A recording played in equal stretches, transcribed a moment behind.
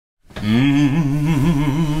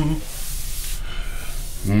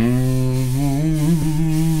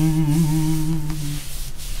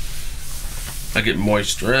I get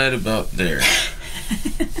moist right about there.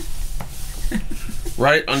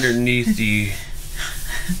 Right underneath the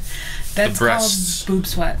breasts. Called boob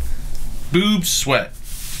sweat. Boob sweat.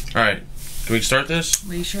 All right, can we start this?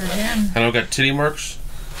 We sure can. I don't got titty marks.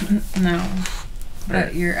 No,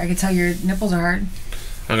 but right. I can tell your nipples are hard.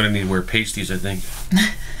 I'm gonna need to wear pasties, I think.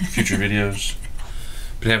 Future videos.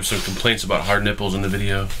 Been having some complaints about hard nipples in the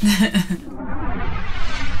video.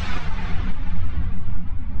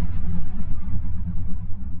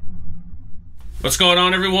 What's going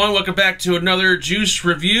on, everyone? Welcome back to another juice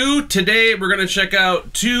review. Today we're going to check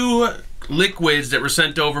out two liquids that were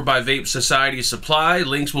sent over by Vape Society Supply.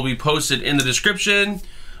 Links will be posted in the description.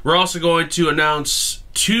 We're also going to announce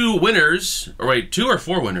two winners. Or wait, two or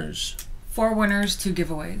four winners? 4 winners, 2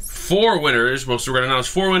 giveaways. 4 winners. Well, so we're going to announce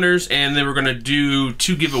 4 winners, and then we're going to do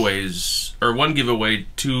 2 giveaways. Or 1 giveaway,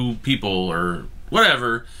 2 people, or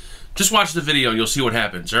whatever. Just watch the video and you'll see what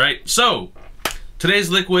happens, alright? So, today's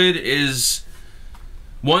liquid is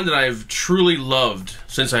one that I've truly loved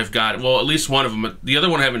since I've got it. Well, at least one of them. The other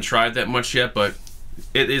one I haven't tried that much yet, but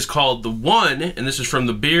it is called The One, and this is from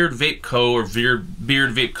the Beard Vape Co. or Beard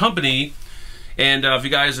Vape Company. And if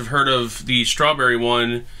you guys have heard of the strawberry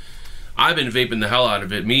one, I've been vaping the hell out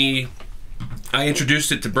of it. I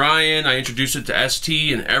introduced it to Brian, I introduced it to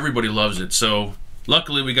ST, and everybody loves it. So,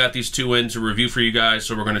 luckily we got these 2 in to review for you guys,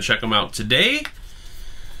 so we're going to check them out today.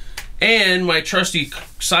 And my trusty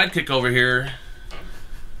sidekick over here,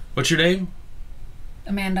 what's your name?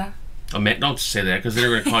 Amanda. Don't say that, because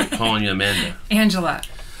they're going to call you Amanda. Angela.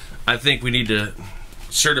 I think we need to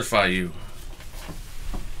certify you.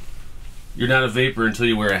 You're not a vapor until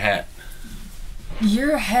you wear a hat.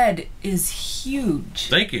 Your head is huge.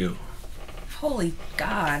 Thank you. Holy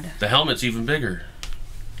God. The helmet's even bigger.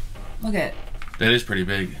 Look at it. That is pretty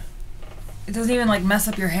big. It doesn't even like mess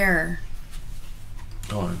up your hair.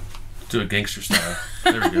 Go on. Do a gangster style.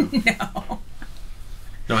 There we go. No.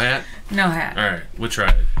 No hat? No hat. Alright, we'll try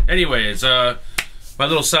it. Anyways, my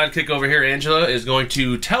little sidekick over here, Angela, is going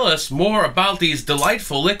to tell us more about these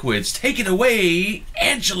delightful liquids. Take it away,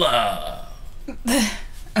 Angela!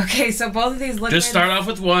 Okay, so both of these liquids... Just start off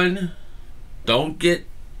with one. Don't get...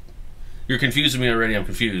 You're confusing me already. I'm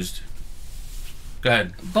confused. Go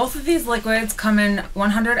ahead. Both of these liquids come in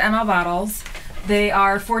 100 ml bottles. They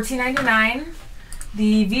are $14.99.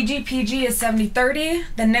 The VGPG is 70/30.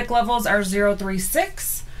 The nic levels are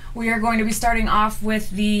 0.36. We are going to be starting off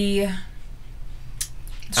with the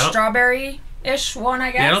strawberry-ish one,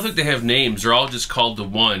 I guess. Yeah, I don't think they have names. They're all just called The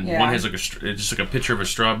One. Yeah. One has like just like a picture of a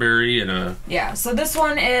strawberry and a... Yeah, so this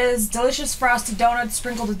one is delicious frosted donuts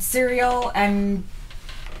sprinkled with cereal and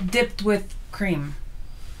dipped with cream.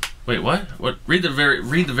 Wait, what? What? Read the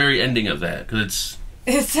very ending of that, because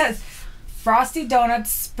It says frosty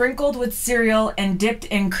donuts sprinkled with cereal and dipped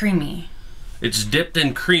in creamy. it's dipped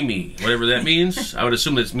in creamy, whatever that means. I would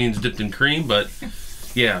assume that means dipped in cream, but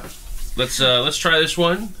yeah. Let's try this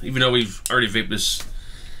one, even though we've already vaped this.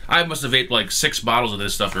 I must have vaped like 6 bottles of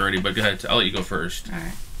this stuff already, but go ahead, I'll let you go first.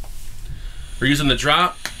 Alright. We're using the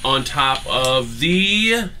drop on top of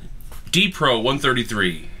the D-Pro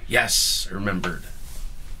 133. Yes, I remembered.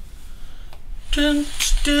 Oh,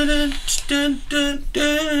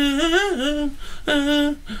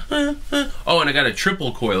 and I got a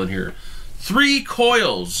triple coil in here. 3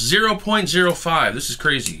 coils, 0.05. This is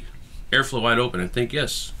crazy. Airflow wide open, I think,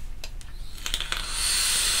 yes.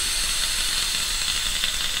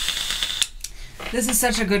 This is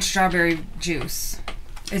such a good strawberry juice.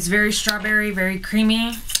 It's very strawberry, very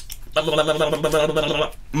creamy.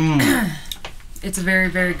 It's a very,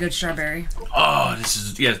 very good strawberry. Oh, this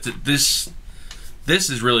is, yeah, this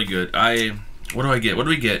is really good. What do I get? What do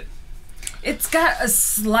we get? It's got a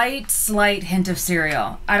slight hint of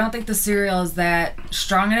cereal. I don't think the cereal is that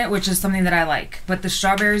strong in it, which is something that I like. But the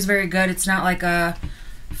strawberry is very good. It's not like a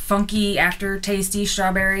funky, aftertasty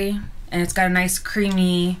strawberry. And it's got a nice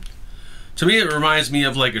creamy... To me, it reminds me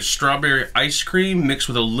of like a strawberry ice cream mixed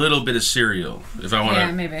with a little bit of cereal. If I want to...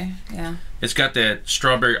 Yeah, maybe. Yeah. It's got that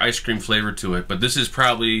strawberry ice cream flavor to it. But this is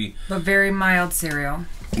probably... But very mild cereal.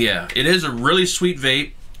 Yeah. It is a really sweet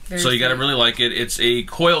vape. So you got to really like it. It's a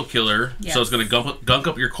coil killer, yes. So it's going to gunk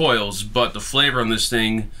up your coils, but the flavor on this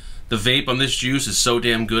thing, the vape on this juice is so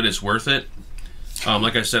damn good, it's worth it.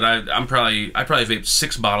 Like I said, I probably vaped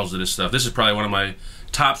 6 bottles of this stuff. This is probably one of my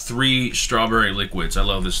top 3 strawberry liquids. I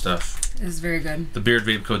love this stuff. It is very good. The Beard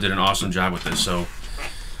Vape Co. did an awesome job with this. So,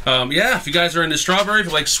 yeah, if you guys are into strawberry, if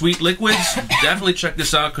you like sweet liquids, definitely check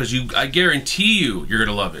this out because I guarantee you're going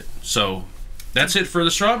to love it. So, that's it for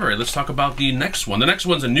the strawberry. Let's talk about the next one. The next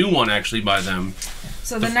one's a new one, actually, by them.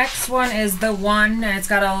 So the next one is the one, and it's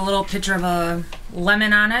got a little picture of a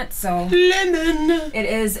lemon on it. So lemon. It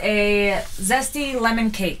is a zesty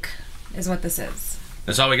lemon cake, is what this is.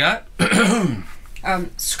 That's all we got?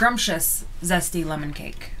 Scrumptious zesty lemon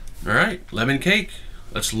cake. All right, lemon cake.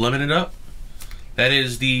 Let's lemon it up. That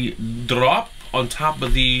is the drop on top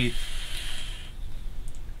of the...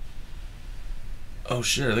 Oh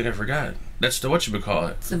shit, I think I forgot. That's the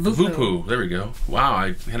whatchamacallit. It's the voopoo. Voopoo. There we go. Wow,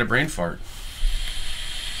 I had a brain fart.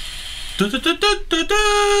 Brain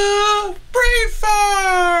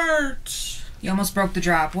fart! You almost broke the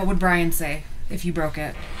drop. What would Brian say if you broke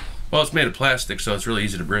it? Well, it's made of plastic, so it's really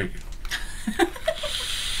easy to break.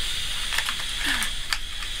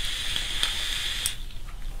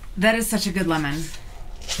 That is such a good lemon.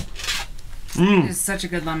 It is such a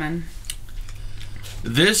good lemon.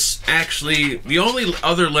 This actually, the only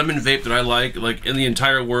other lemon vape that I like in the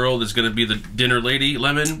entire world is going to be the Dinner Lady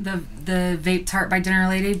lemon. The vape tart by Dinner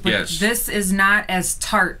Lady. But yes. This is not as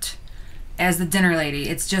tart as the Dinner Lady.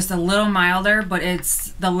 It's just a little milder, but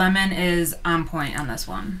the lemon is on point on this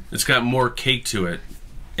one. It's got more cake to it.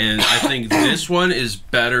 And I think this one is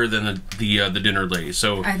better than the Dinner Lady.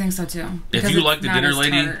 So I think so too. If you like the Dinner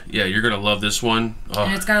Lady, yeah, you're gonna love this one. Oh.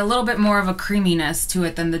 And it's got a little bit more of a creaminess to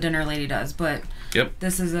it than the Dinner Lady does, but yep,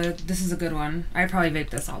 this is a good one. I'd probably vape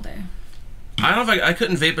this all day. I don't know if I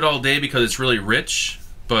couldn't vape it all day because it's really rich,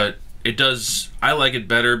 but it does. I like it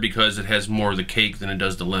better because it has more of the cake than it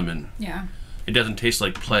does the lemon. Yeah. It doesn't taste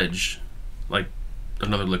like Pledge, like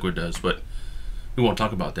another liquid does, but we won't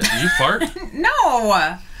talk about that. Did you fart?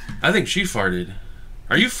 No. I think she farted.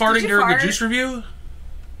 Are you farting during the juice review?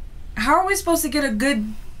 How are we supposed to get a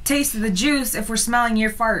good taste of the juice if we're smelling your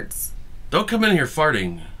farts? Don't come in here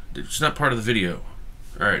farting. It's not part of the video.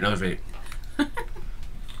 All right, another vape.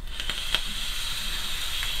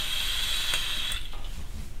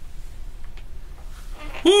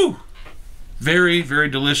 Woo! Very, very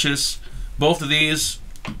delicious. Both of these,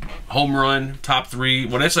 home run, top 3.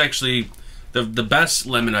 Well, that's actually the best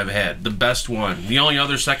lemon I've had. The best one. The only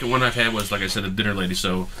other second one I've had was, like I said, the Dinner Lady.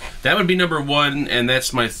 So that would be number 1, and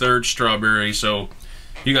that's my 3rd strawberry. So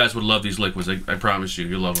you guys would love these liquids. I promise you.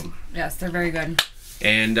 You'll love them. Yes, they're very good.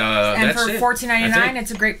 And that's for $14.99,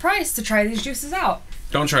 it's a great price to try these juices out.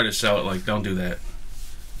 Don't try to sell it don't do that.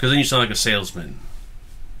 Because then you sound like a salesman.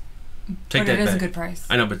 Take that back. It is a good price.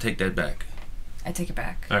 I know, but take that back. I take it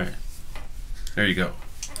back. All right. There you go.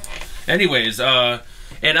 Anyways,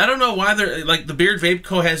 and I don't know why they're, the Beard Vape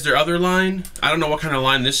Co. has their other line. I don't know what kind of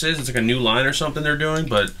line this is. It's like a new line or something they're doing,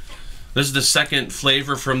 but this is the second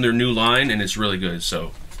flavor from their new line, and it's really good.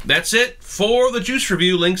 So that's it for the juice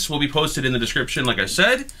review. Links will be posted in the description, like I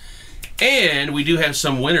said. And we do have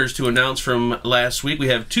some winners to announce from last week. We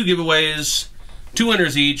have 2 giveaways, 2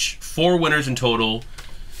 winners each, 4 winners in total.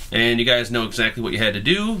 And you guys know exactly what you had to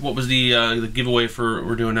do. What was the giveaway for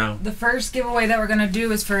we're doing now? The first giveaway that we're going to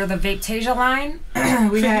do is for the Vapetasia line.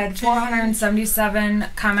 We had 477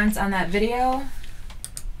 comments on that video.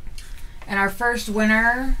 And our first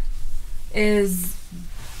winner is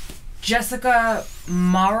Jessica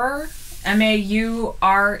Maurer, M-A-U-R-E-R.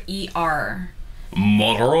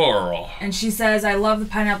 Maurer. And she says, I love the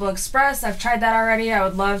Pineapple Express. I've tried that already. I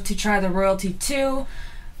would love to try the Royalty 2.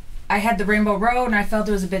 I had the Rainbow Road, and I felt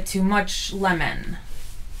it was a bit too much lemon.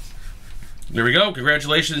 There we go.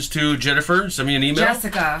 Congratulations to Jennifer. Send me an email.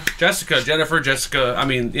 Jessica. Jennifer. I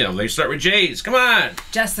mean, you know, they start with J's. Come on.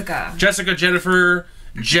 Jessica, Jennifer.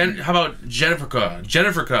 How about Jennifer?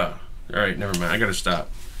 All right, never mind. I gotta stop.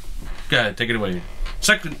 Go ahead, take it away.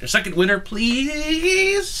 Second winner,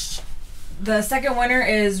 please. The second winner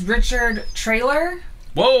is Richard Trailer.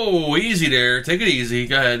 Whoa, easy there. Take it easy.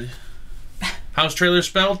 Go ahead. How's trailer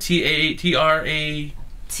spelled? T-A-T-R-A...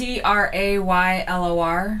 T-R-A-Y-L-O-R.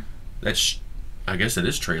 That's... I guess it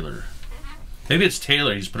is trailer. Maybe it's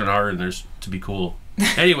Taylor. He's put an R in there to be cool.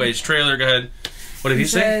 Anyways, trailer, go ahead. What did he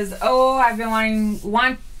say? He says, oh, I've been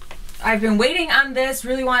waiting on this.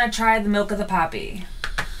 Really want to try the Milk of the Poppy.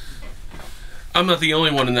 I'm not the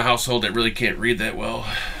only one in the household that really can't read that well.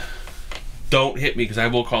 Don't hit me because I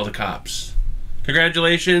will call the cops.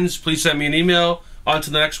 Congratulations. Please send me an email. On to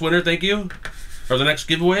the next winner. Thank you. Or the next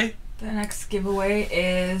giveaway? The next giveaway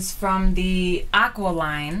is from the Aqua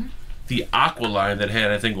line. The Aqua line that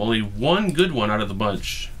had, I think, only one good one out of the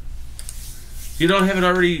bunch. You don't have it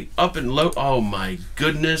already up and low. Oh my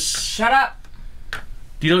goodness. Shut up.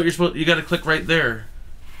 Do you know what you're supposed to... You got to click right there.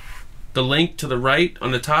 The link to the right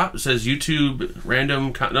on the top, it says YouTube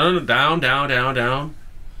random... No, down.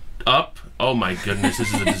 up. Oh my goodness,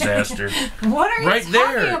 this is a disaster. What are you right talking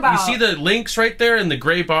there. about? You see the links right there in the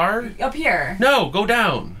gray bar? Up here. No, go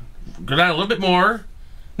down. Go down a little bit more.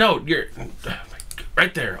 No, you're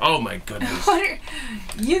right there. Oh my goodness. What are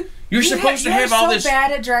You're supposed to have all this. You're so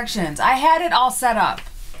bad at directions. I had it all set up.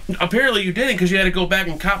 Apparently you didn't, because you had to go back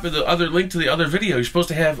and copy the other link to the other video. You're supposed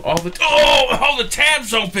to have all the all the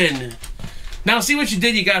tabs open. Now see what you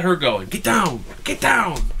did. You got her going. Get down. Get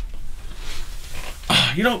down.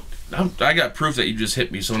 You know, I got proof that you just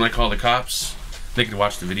hit me. So when I call the cops, they can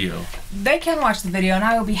watch the video. They can watch the video, and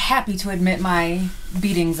I will be happy to admit my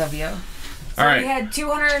beatings of you. So all right. We had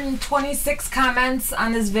 226 comments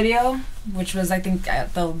on this video, which was, I think,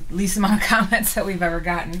 the least amount of comments that we've ever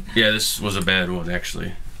gotten. Yeah, this was a bad one,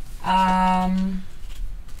 actually. What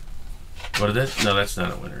is that? No, that's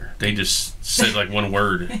not a winner. They just said like one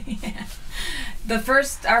word. Yeah.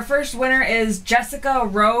 Our first winner is Jessica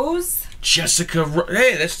Rose.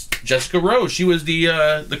 Hey, that's Jessica Rose. She was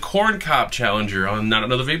the corn cob challenger on Not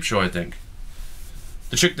Another Vape Show, I think.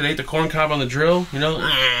 The chick that ate the corn cob on the drill, you know?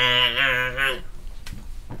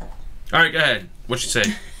 Alright, go ahead. What'd she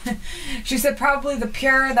say? She said probably the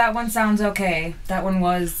pure. That one sounds okay. That one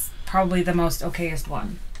was probably the most okayest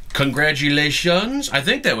one. Congratulations. I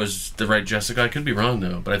think that was the right Jessica. I could be wrong,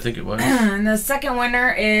 though, but I think it was. And the second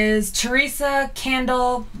winner is Teresa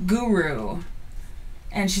Candle Guru.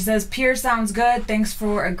 And she says, pure sounds good. Thanks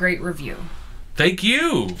for a great review. Thank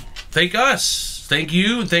you. Thank us. Thank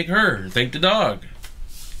you and thank her. Thank the dog.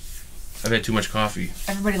 I've had too much coffee.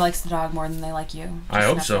 Everybody likes the dog more than they like you. I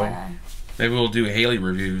hope so. Maybe we'll do Haley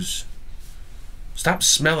reviews. Stop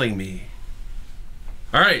smelling me.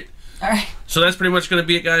 Alright. Alright. So that's pretty much going to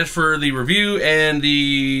be it, guys, for the review and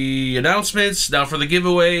the announcements. Now for the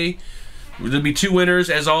giveaway, there'll be two winners,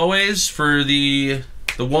 as always. For the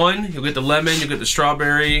one, you'll get the lemon, you'll get the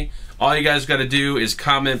strawberry. All you guys got to do is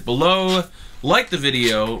comment below, like the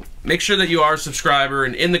video, make sure that you are a subscriber,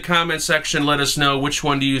 and in the comment section, let us know which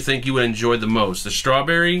one do you think you would enjoy the most, the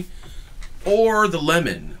strawberry or the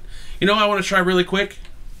lemon. You know what I want to try really quick?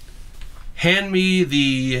 Hand me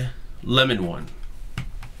the lemon one.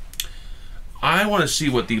 I want to see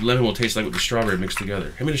what the lemon will taste like with the strawberry mixed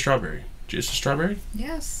together. Hand me the strawberry. Just the strawberry?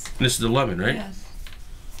 Yes. And this is the lemon, right? Yes.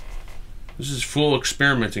 This is full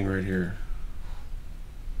experimenting right here.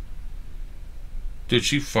 Dude,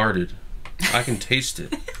 she farted. I can taste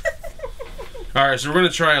it. Alright, so we're going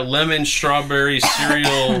to try a lemon strawberry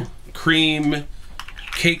cereal cream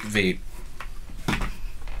cake vape.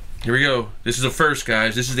 Here we go. This is a first,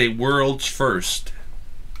 guys. This is a world's first.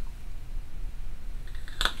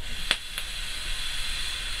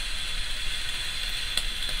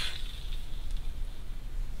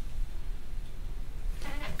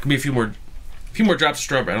 Give me a few more drops of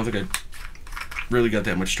strawberry. I don't think I really got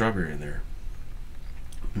that much strawberry in there.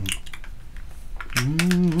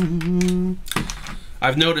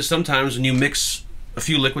 I've noticed sometimes when you mix a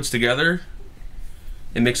few liquids together,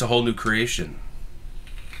 it makes a whole new creation.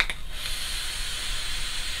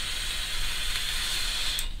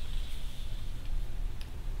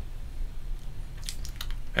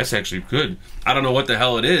 That's actually good. I don't know what the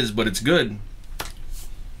hell it is, but it's good.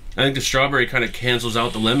 I think the strawberry kind of cancels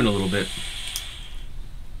out the lemon a little bit.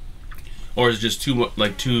 Or is it just too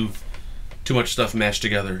much stuff mashed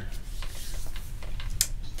together?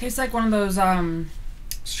 Tastes like one of those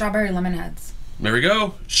strawberry lemon heads. There we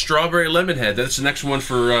go. Strawberry lemon head. That's the next one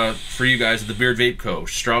for you guys at the Beard Vape Co.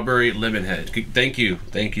 Strawberry lemon head. Thank you.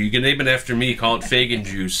 Thank you. You can name it after me. Call it Fagin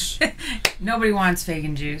juice. Nobody wants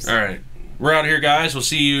Fagin juice. All right. We're out here, guys. We'll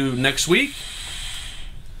see you next week.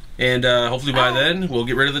 And hopefully by then, we'll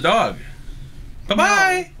get rid of the dog.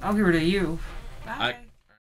 Bye-bye. No, I'll get rid of you. Bye.